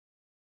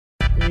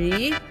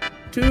3,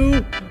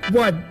 2,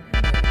 1.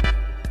 I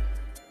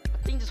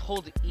think just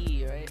hold the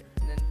E, right?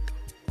 And then,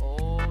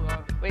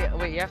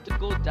 wait, you have to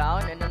go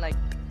down and then like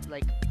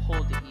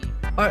hold the E.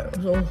 Alright,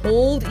 so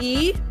hold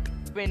E.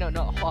 Wait, no,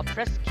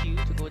 press Q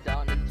to go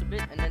down a little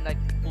bit and then like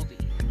hold the E.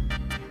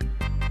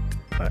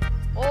 Alright.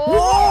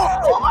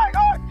 Oh my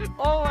god!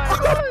 Oh my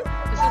god!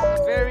 This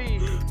is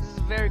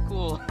very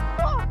cool.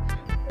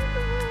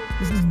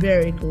 This is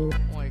very cool. Oh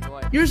my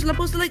god. You're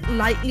supposed to like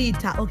lightly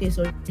tap. Okay,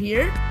 so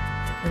here,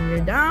 and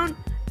you're down,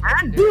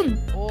 and boom!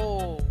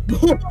 Oh.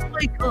 Oh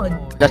my god.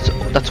 Oh, That's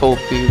all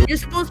for you. You're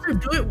supposed to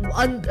do it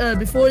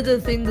before the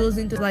thing goes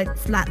into like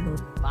flat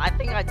mode. I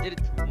think I did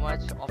it too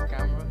much off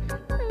camera.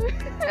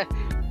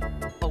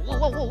 Oh,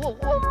 whoa.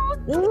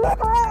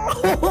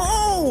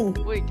 Whoa!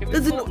 Wait, can we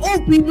That's an go?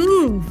 OP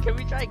move! Can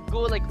we try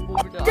go like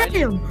over the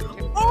Damn! island?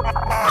 Oh Oh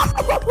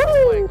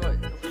my god.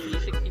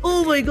 360.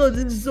 Oh my god,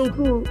 this is so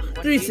cool.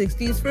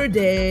 360s for Oh my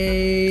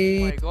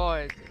day.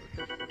 god.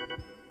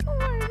 Oh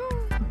my god.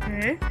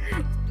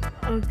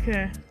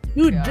 Okay.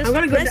 Dude, Yeah. just I'm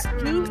gonna go press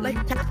Q,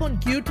 like tap on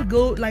Q to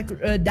go like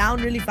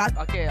down really fast.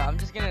 Okay, I'm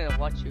just gonna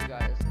watch you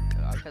guys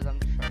because I'm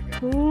just trying to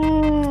get.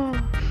 Oh,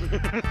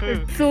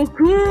 it's so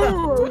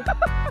cool.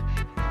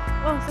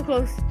 Oh, so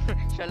close.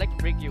 Should I like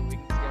break your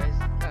wings, guys?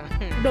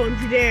 Don't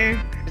you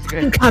dare. It's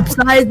good.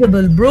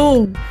 Uncapsizable,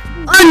 bro.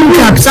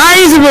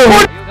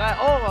 Uncapsizable. You guys,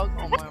 oh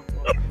my god.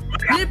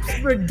 Flips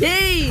for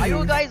days. Are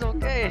you guys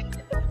okay?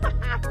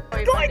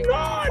 Wait, Going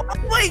on. Oh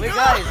my Wait,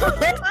 god.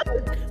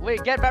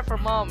 Wait, get back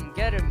from mom.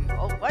 Get him.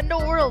 Oh, what in the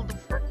world?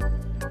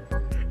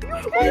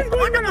 He's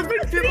going on a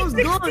the triple's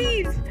gone.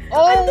 360s.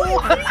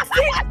 Oh!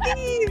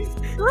 360s.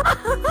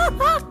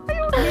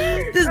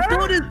 This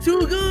boat is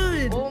too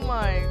good. Oh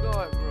my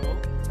god, bro.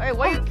 Hey,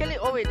 why are you killing?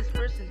 Oh wait, this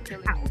person's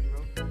killing me,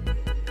 bro.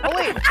 Oh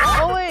wait!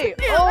 Oh wait!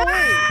 Oh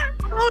wait!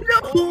 Oh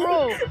no.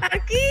 Bro,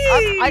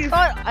 Akis. I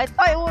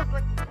thought it was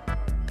like.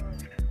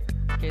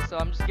 Okay, so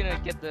I'm just gonna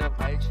get the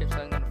pirate ship, so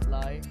I'm gonna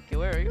fly. Okay,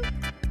 where are you?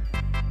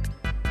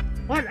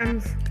 What?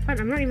 I'm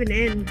not even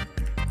in.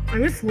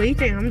 I'm just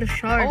waiting. I'm the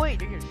shark. Oh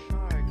wait, you're a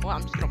shark. Well,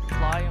 I'm just gonna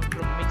fly. I'm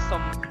gonna make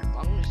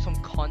some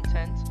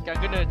content. Okay,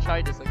 I'm gonna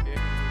try this. Okay. I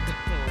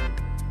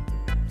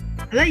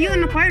let you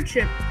in the pirate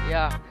ship.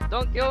 Yeah,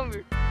 don't kill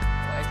me. Oh,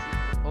 I see.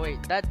 Oh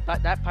wait, that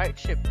pirate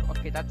ship.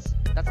 Okay, that's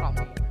not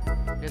me.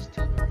 There's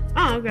two.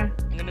 Oh, okay.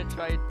 I'm gonna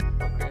try it.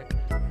 Okay.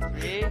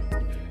 3,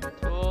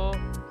 2,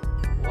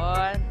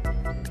 1.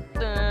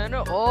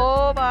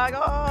 Oh my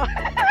god!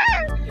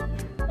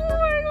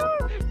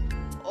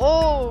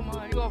 Oh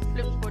my god!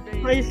 Flips for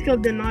days. I just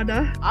killed the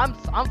nada. I'm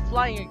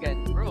flying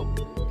again, bro.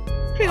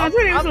 Hey, I'm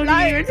flying.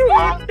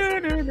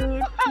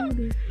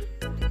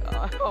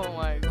 Oh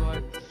my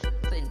god!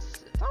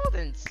 That was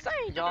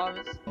insane,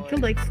 Jarvis. I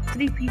killed like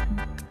 3 people.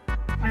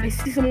 I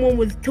see someone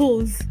with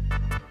toes.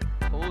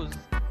 Toes.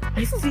 I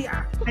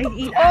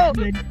eat Oh.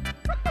 Ahmed.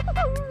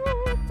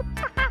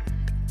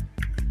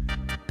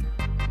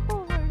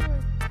 Oh my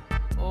god.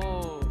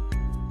 Oh,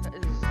 that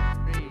is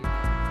great.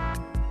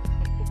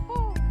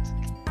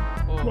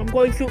 I'm Oh,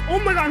 going to. Oh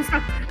my god, I'm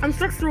stuck. I'm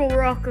stuck through a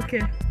rock.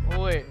 Okay.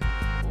 oh wait.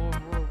 Oh,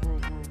 bro.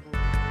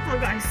 Oh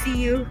god, I see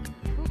you.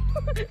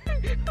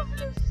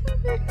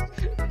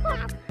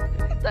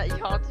 That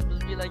yacht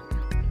must be like,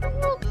 what the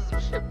world is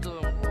this ship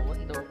doing, bro?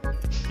 What the?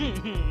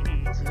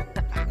 It's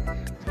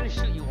gonna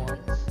shoot you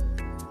once.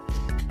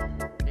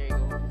 There you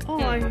go. Oh,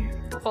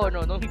 Oh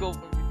no, don't go for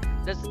me.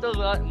 There's still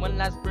one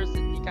last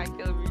person. You can't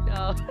kill me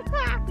now.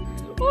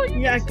 Oh,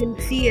 yeah, I can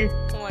see it.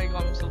 Oh my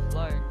god, I'm so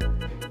flying.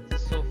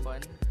 This is so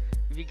fun.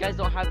 If you guys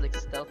don't have like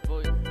stealth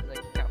mode, like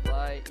you can't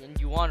fly, and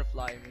you want to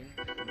fly,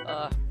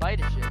 buy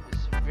the ship.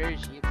 It's very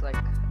cheap. It's like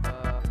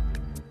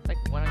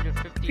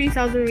 150.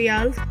 3,000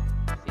 reals.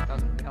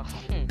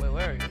 3,000. Wait,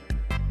 where are you?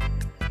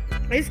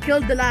 I just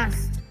killed the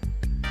last.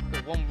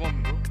 Okay, one, bro.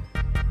 One.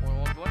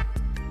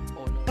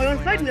 Oh no. Oh, you're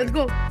fighting. Let's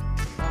go. Oh,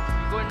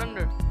 you're going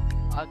under.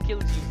 I'll kill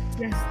you.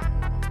 Yes.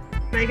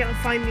 Now you gotta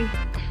find me.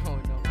 Oh no.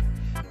 You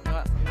know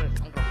what? I'm gonna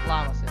fly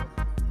myself.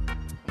 I'm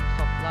gonna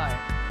stop flying.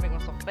 Make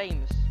myself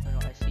famous. No,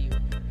 I see you.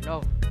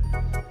 No.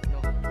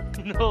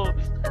 No.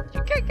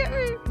 You can't get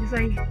me. Yes, I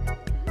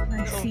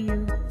see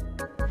you.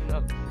 No.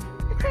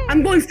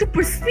 I'm going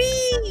super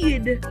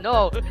speed.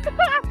 No.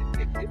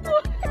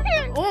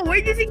 Oh,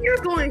 where do you think you're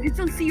going? I can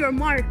still see your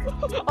mark.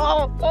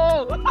 Oh.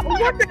 Oh,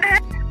 what the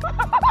heck?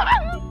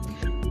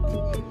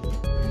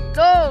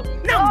 No.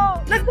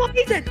 No! Let's go,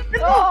 Ethan! Let's go!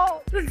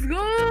 No. Let's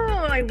go!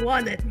 I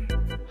won it.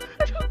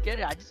 I don't get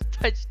it. I just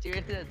touched you.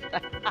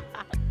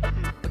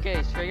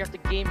 Okay, so you have to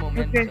gain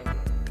momentum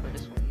for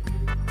this one.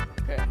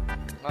 Okay.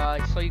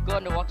 So you go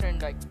underwater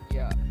and like,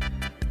 yeah.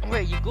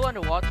 Wait, you go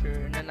underwater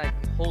and then like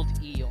hold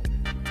E on.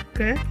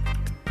 Okay.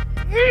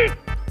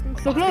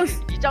 So close.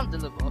 You jumped a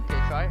little bit. Okay,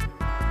 try.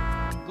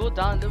 Go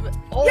down a little bit.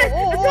 Oh, Yes,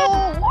 oh, let's go.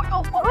 oh.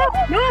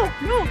 No!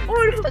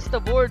 Oh no! That's the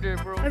border,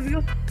 bro. Let's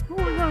go. Oh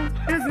my god.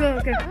 Let's go.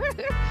 Okay.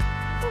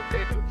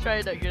 Okay, try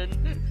it again.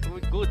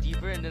 Go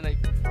deeper and then like.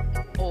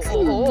 Oh,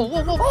 whoa.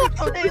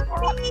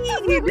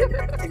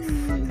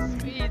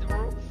 Speed,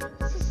 bro.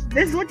 This is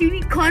This is what you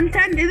need.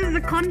 Content. This is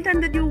the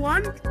content that you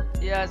want.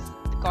 Yes,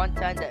 the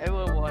content that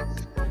everyone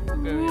wants.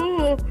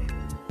 Oh.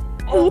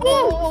 Oh,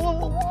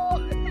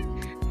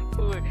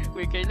 Oh.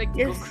 wait, can you like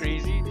Yes. go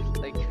crazy?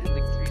 Like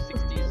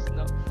 360s?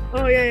 No.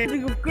 Oh yeah.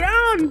 The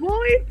ground,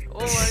 boy. Oh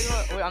my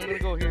god. Wait, I'm gonna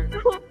go here.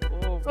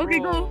 Oh, Okay,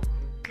 bro. go.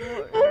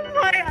 Oh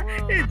my.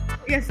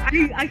 Yes,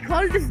 I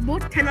call this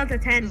boat 10 out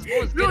of 10. This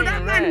boat's Bro, getting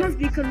that man wrecked. must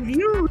be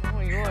confused. Oh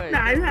my god.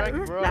 Nah, Get that-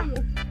 wrecked, bro. that-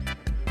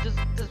 Just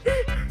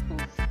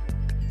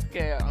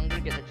okay, I'm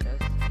gonna get the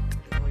chest.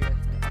 Oh yeah.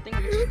 I think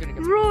we're just gonna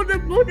get Bro, the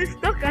boat is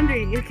stuck under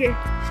it. Okay.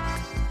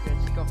 yeah,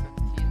 just go.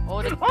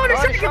 Oh, the Oh, the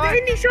shark! The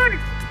Hindi shark!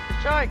 The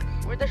shark!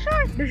 Where's the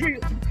shark? The shark!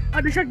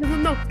 Oh, the shark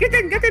doesn't know. Get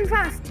in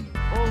fast!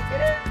 Oh,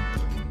 get it!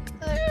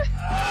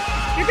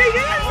 Get in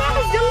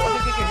fast!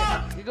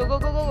 Okay.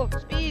 Go.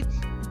 Speeds!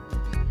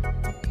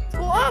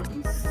 Go up!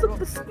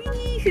 Super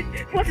speed!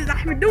 What is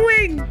Ahmed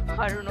doing?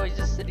 I don't know, he's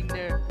just sitting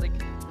there. Like,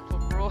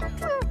 bro.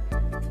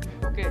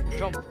 Okay,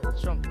 jump.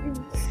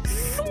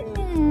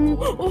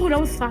 Oh, that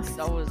was fast.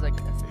 That was like.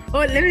 Oh,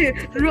 let me.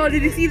 Bro,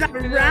 did you see that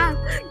round?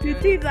 Did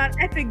you see that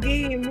epic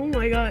game? Oh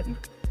my god.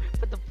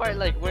 But the part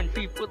like when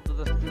we put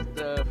the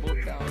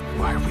boat down.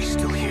 Why are we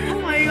still Oh here?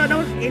 my god, that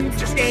was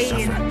Just to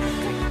insane.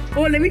 suffer?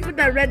 Oh, let me put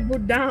that red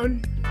boat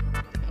down.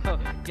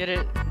 Get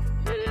it?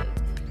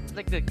 It's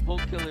like the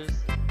boat killers.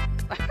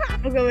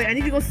 Okay, wait, I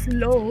need to go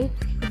slow.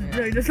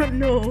 No, he doesn't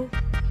know.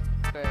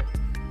 Okay.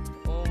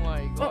 Oh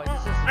my god.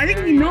 this is I think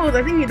he scary. knows.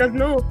 I think he does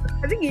know.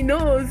 I think he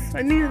knows.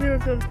 I need to do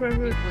it Wait,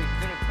 forever. he's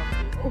gonna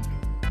come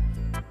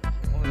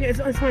to Yeah,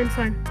 it's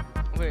fine.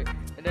 Wait,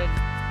 and then.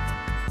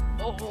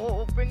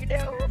 Oh, bring it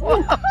down.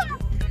 Oh.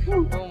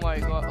 Oh my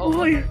god. Oh,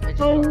 Oh, okay, yeah. I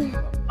just Oh. got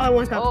up. I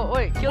want that. Oh,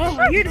 wait, kill the Oh, I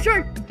shark. hear the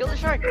shark. Kill the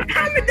shark.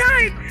 Ahmed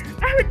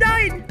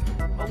died.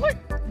 Oh, what?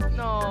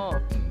 No,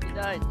 he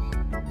died.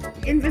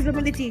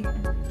 Invisibility.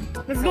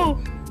 Let's go.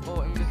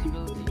 Oh,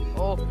 invisibility.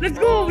 Oh, Let's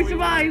go. We won.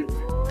 survived.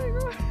 Oh my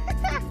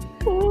god.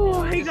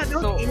 Oh my This god, is that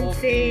was so OP.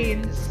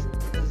 insane.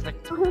 This is like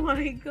Oh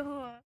my god.